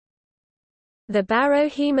The Barrow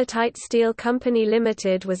Hematite Steel Company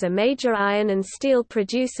Limited was a major iron and steel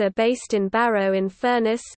producer based in Barrow in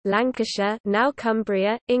Furness, Lancashire, now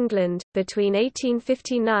Cumbria, England, between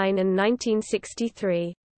 1859 and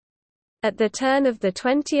 1963. At the turn of the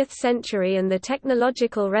 20th century and the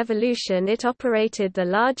technological revolution, it operated the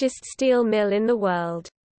largest steel mill in the world.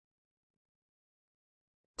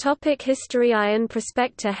 History. Iron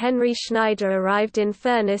prospector Henry Schneider arrived in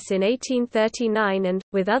Furness in 1839 and,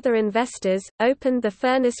 with other investors, opened the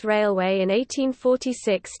Furness Railway in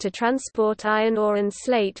 1846 to transport iron ore and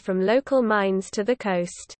slate from local mines to the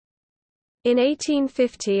coast. In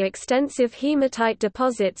 1850, extensive hematite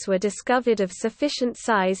deposits were discovered of sufficient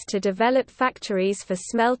size to develop factories for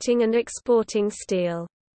smelting and exporting steel.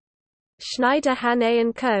 Schneider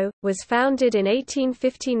Hannay & Co. was founded in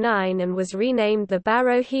 1859 and was renamed the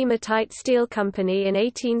Barrow Hematite Steel Company in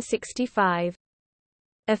 1865.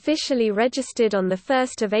 Officially registered on 1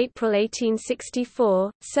 April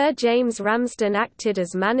 1864, Sir James Ramsden acted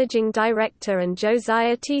as managing director and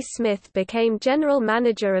Josiah T. Smith became general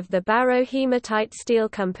manager of the Barrow Hematite Steel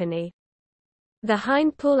Company. The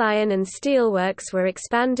Hindpool Iron and Steel Works were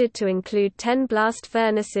expanded to include 10 blast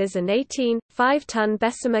furnaces and 18, 5-ton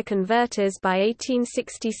Bessemer converters by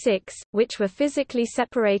 1866, which were physically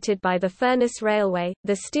separated by the Furness Railway.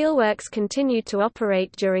 The steelworks continued to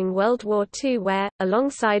operate during World War II, where,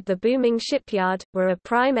 alongside the booming shipyard, were a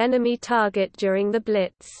prime enemy target during the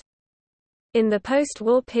Blitz. In the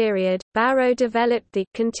post-war period, Barrow developed the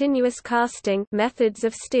continuous casting methods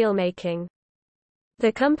of steelmaking.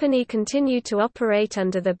 The company continued to operate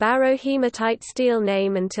under the Barrow Hematite Steel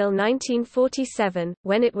name until 1947,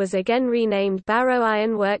 when it was again renamed Barrow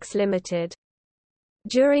Iron Works Limited.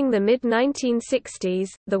 During the mid-1960s,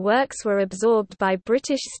 the works were absorbed by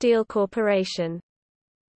British Steel Corporation.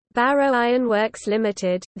 Barrow Iron Works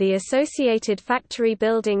Limited, the associated factory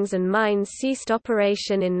buildings and mines ceased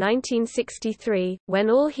operation in 1963, when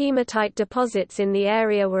all hematite deposits in the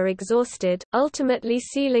area were exhausted, ultimately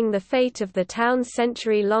sealing the fate of the town's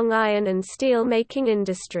century-long iron and steel-making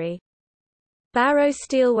industry. Barrow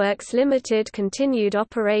Steelworks Limited continued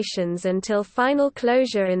operations until final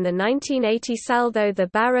closure in the 1980s. Although the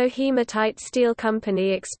Barrow Hematite Steel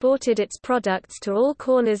Company exported its products to all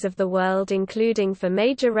corners of the world, including for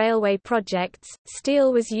major railway projects,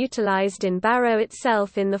 steel was utilized in Barrow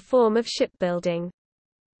itself in the form of shipbuilding.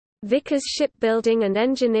 Vickers Shipbuilding and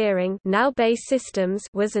Engineering, now BAE Systems,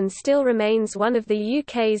 was and still remains one of the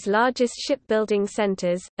UK's largest shipbuilding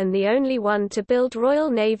centres, and the only one to build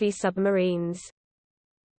Royal Navy submarines.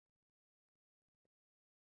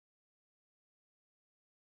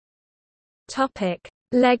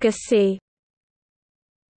 Legacy.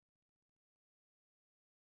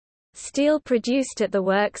 Steel produced at the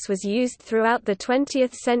works was used throughout the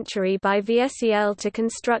 20th century by VSEL to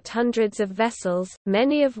construct hundreds of vessels,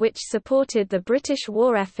 many of which supported the British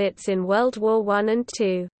war efforts in World War I and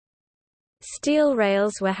II. Steel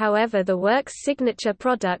rails were, however, the works' signature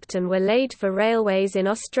product and were laid for railways in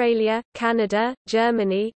Australia, Canada,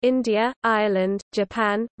 Germany, India, Ireland,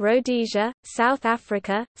 Japan, Rhodesia, South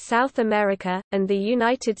Africa, South America, and the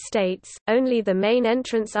United States. Only the main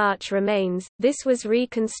entrance arch remains. This was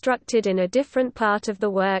reconstructed in a different part of the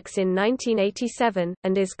works in 1987,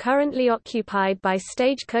 and is currently occupied by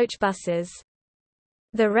stagecoach buses.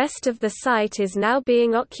 The rest of the site is now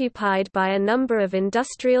being occupied by a number of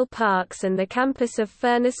industrial parks and the campus of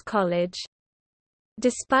Furness College.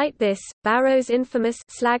 Despite this, Barrow's infamous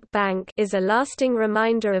Slag Bank is a lasting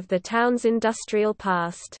reminder of the town's industrial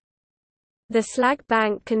past. The Slag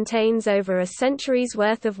Bank contains over a century's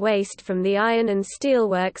worth of waste from the iron and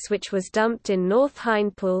steelworks, which was dumped in North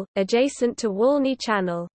Hindpool, adjacent to Walney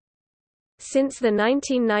Channel. Since the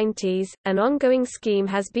 1990s, an ongoing scheme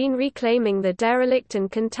has been reclaiming the derelict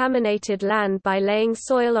and contaminated land by laying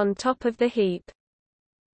soil on top of the heap.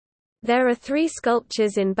 There are 3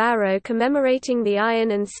 sculptures in Barrow commemorating the iron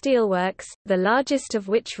and steelworks, the largest of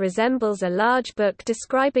which resembles a large book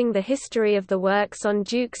describing the history of the works on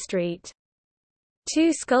Duke Street.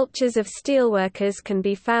 2 sculptures of steelworkers can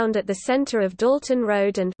be found at the centre of Dalton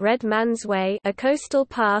Road and Red Man's Way, a coastal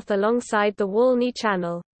path alongside the Walney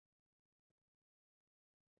Channel.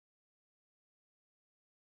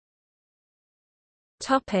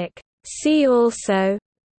 See also: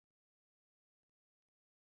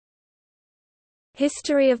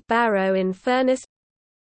 History of Barrow in Furness,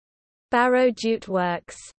 Barrow Jute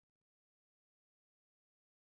Works.